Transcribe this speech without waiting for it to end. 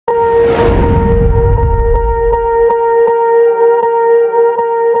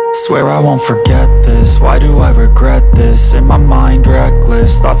Swear I won't forget this, why do I regret this? In my mind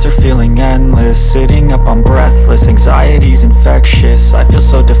reckless, thoughts are feeling endless. Sitting up, I'm breathless, anxiety's infectious. I feel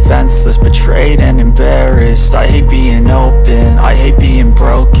so defenseless, betrayed and embarrassed. I hate being open, I hate being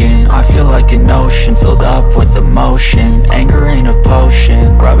broken. I feel like an ocean, filled up with emotion. Anger ain't a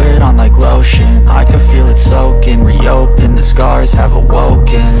potion, rub it on like lotion. I can feel it soaking, reopen, the scars have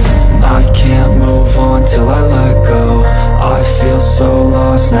awoken. I can't move on till I let go. I feel so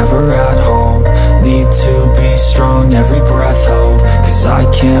lost, never at home. Need to be strong, every breath hold. Cause I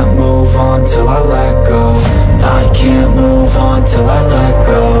can't move on till I let go. I can't move on till I let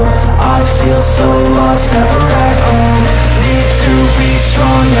go. I feel so lost, never at home. Need to be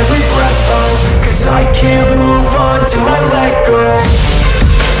strong, every breath hold. Cause I can't move on till I let go.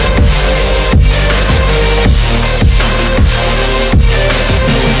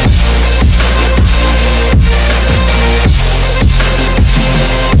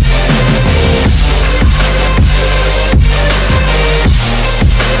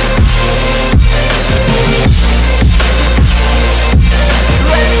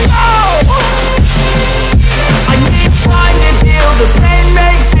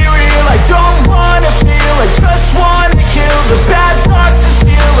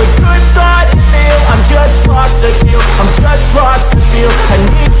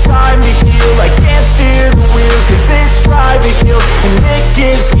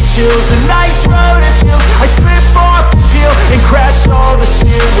 A nice road it feels. I slip off and peel and crash all the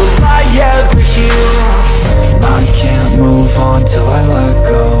steel. Will I ever heal? I can't move on till I let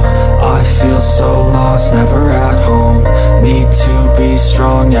go. I feel so lost, never at home. Need to be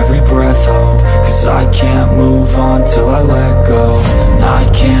strong, every breath hold. Cause I can't move on till I let go. I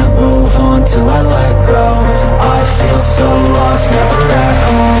can't move on till I let go. I feel so lost, never at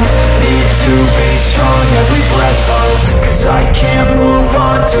home. Need to be strong, every breath hold. Cause I can't move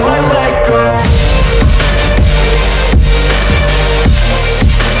on till I let go.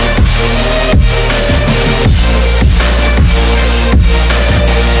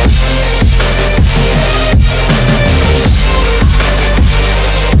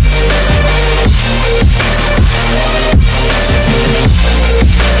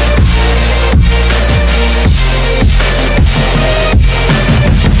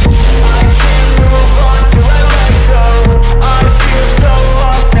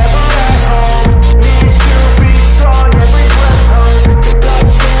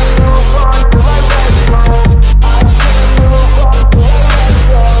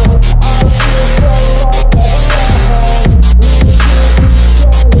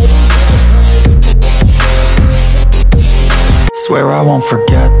 Swear I won't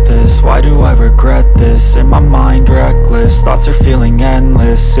forget this, why do I regret this? In my mind reckless, thoughts are feeling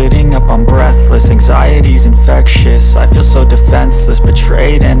endless. Sitting up, I'm breathless, anxiety's infectious. I feel so defenseless,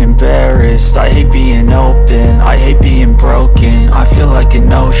 betrayed and embarrassed. I hate being open, I hate being broken. I feel like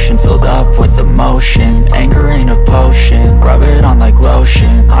an ocean, filled up with emotion. Anger ain't a potion, rub it on like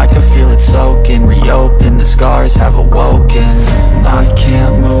lotion. I can feel it soaking, reopen, the scars have awoken. I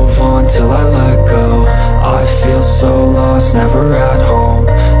can't move on till I let go. I feel so lost, never at home.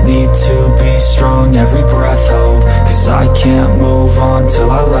 Need to be strong, every breath hold. Cause I can't move on till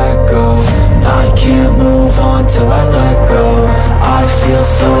I let go. I can't move on till I let go. I feel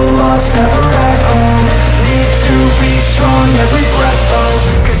so lost, never at home. Need to be strong, every breath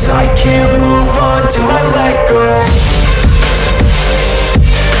hold. Cause I can't move on till I let go.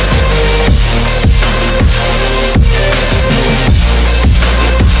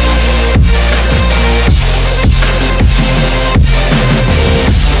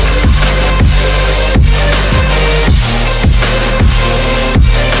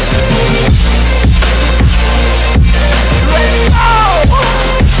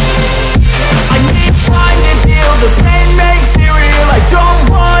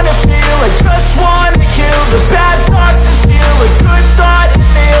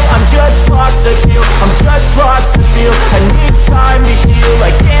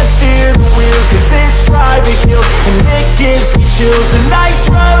 A nice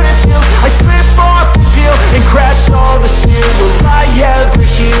road it feels. I slip off and peel and crash all the steel. Will I ever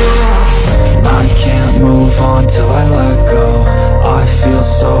heal? I can't move on till I let go. I feel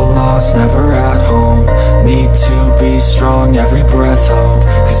so lost, never at home. Need to be strong, every breath hold.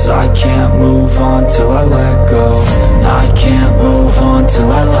 Cause I can't move on till I let go. I can't move on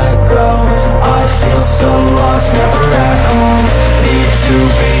till I let go. I feel so lost, never at home. Need to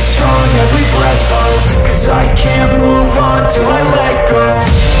be strong, every breath hold. Cause I can't move on till I let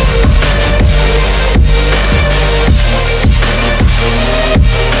go.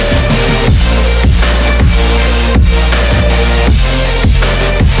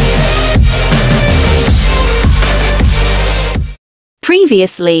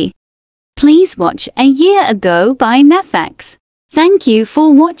 previously. Please watch A Year Ago by Neffex. Thank you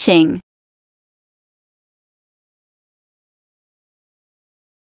for watching.